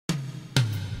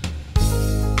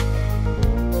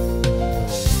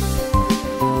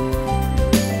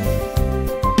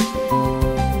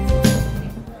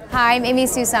Hi, I'm Amy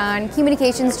Susan,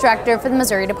 Communications Director for the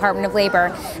Missouri Department of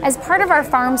Labor. As part of our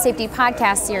Farm Safety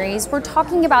podcast series, we're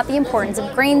talking about the importance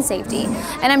of grain safety.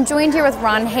 And I'm joined here with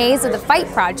Ron Hayes of the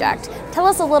F.I.G.H.T project. Tell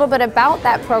us a little bit about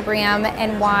that program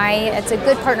and why it's a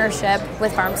good partnership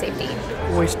with farm safety.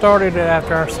 We started it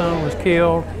after our son was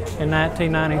killed in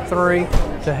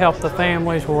 1993 to help the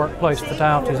families with workplace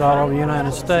fatalities all over the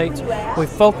United States. We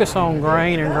focus on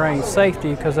grain and grain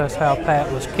safety because that's how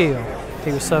Pat was killed.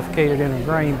 He was suffocated in a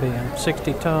grain bin.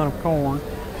 60 tons of corn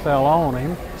fell on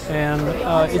him. And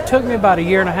it took me about a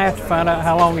year and a half to find out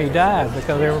how long he died,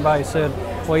 because everybody said,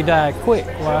 well, he died quick.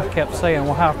 Well, I kept saying,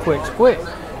 well, how quick's quick?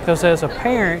 Because as a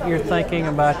parent, you're thinking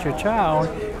about your child.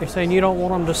 You're saying you don't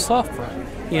want them to suffer,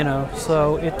 you know.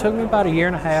 So it took me about a year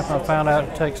and a half, and I found out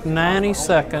it takes 90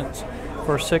 seconds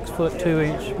for a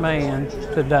 6'2" man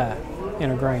to die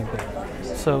in a grain bin.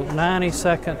 So 90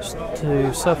 seconds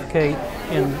to suffocate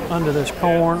under this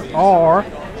corn or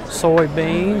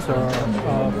soybeans or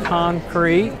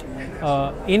concrete,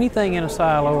 anything in a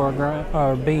silo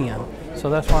or bin.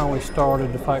 So that's why we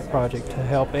started the F.I.G.H.T project, to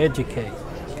help educate,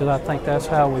 because I think that's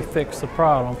how we fix the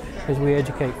problem, is we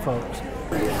educate folks.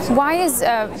 Why is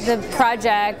the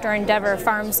project or endeavor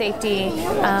Farm Safety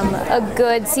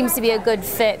seems to be a good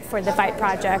fit for the F.I.G.H.T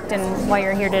project, and why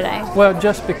you're here today? Well,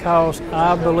 just because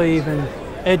I believe in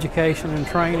education and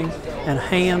training and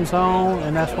hands-on,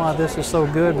 and that's why this is so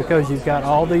good, because you've got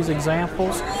all these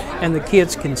examples and the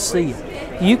kids can see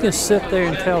it. You can sit there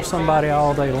and tell somebody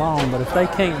all day long, but if they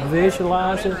can't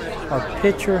visualize it or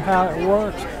picture how it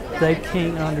works, they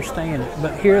can't understand it.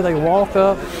 But here they walk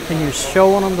up and you're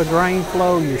showing them the grain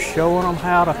flow, you're showing them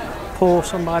how to pull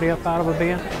somebody up out of a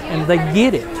bin, and they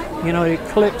get it. You know, it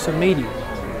clicks immediately.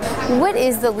 What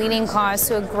is the leading cause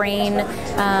to a grain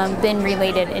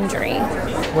bin-related injury?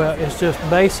 Well, it's just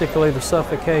basically the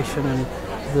suffocation and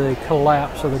the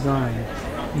collapse of the grain.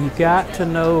 You got to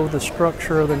know the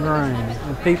structure of the grain.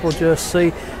 And people just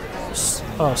see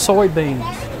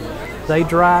soybeans. They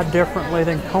dry differently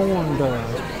than corn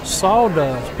does.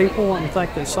 Sawdust, people wouldn't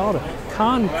think that sawdust.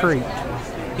 Concrete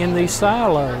in these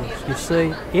silos, you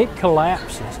see, it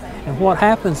collapses. And what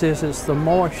happens is it's the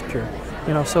moisture.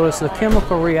 You know, so it's the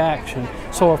chemical reaction.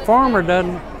 So a farmer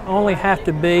doesn't only have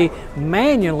to be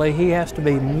manually, he has to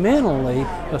be mentally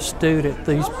astute at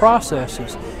these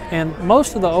processes. And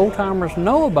most of the old timers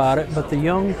know about it, but the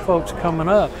young folks coming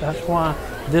up, that's why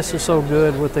this is so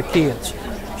good with the kids.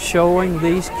 Showing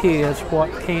these kids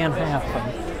what can happen,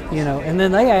 you know, and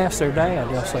then they ask their dad,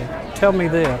 they'll say, tell me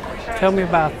this, tell me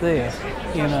about this,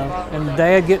 you know, and the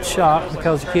dad gets shocked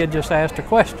because the kid just asked a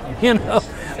question, you know.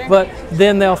 But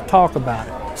then they'll talk about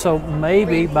it. So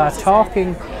maybe by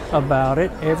talking about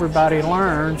it, everybody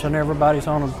learns and everybody's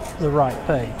on the right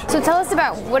page. So tell us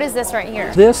about, what is this right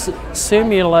here? This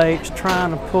simulates trying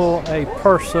to pull a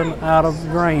person out of a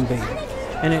grain bin.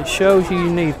 And it shows you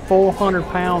need 400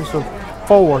 pounds of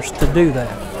force to do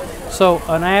that. So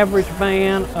an average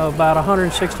man of about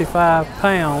 165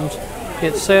 pounds,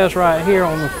 it says right here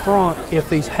on the front, if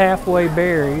he's halfway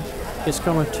buried, it's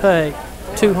going to take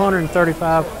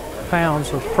 235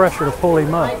 pounds of pressure to pull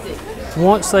him up.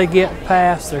 Once they get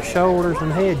past their shoulders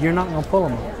and head, you're not going to pull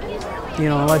them up, you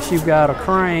know, unless you've got a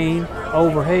crane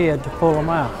overhead to pull them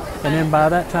out. And then by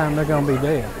that time, they're going to be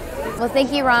dead. Well,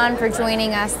 thank you, Ron, for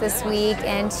joining us this week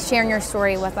and sharing your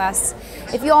story with us.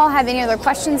 If you all have any other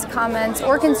questions, comments,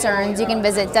 or concerns, you can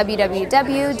visit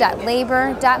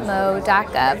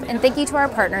www.labor.mo.gov. And thank you to our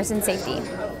partners in safety.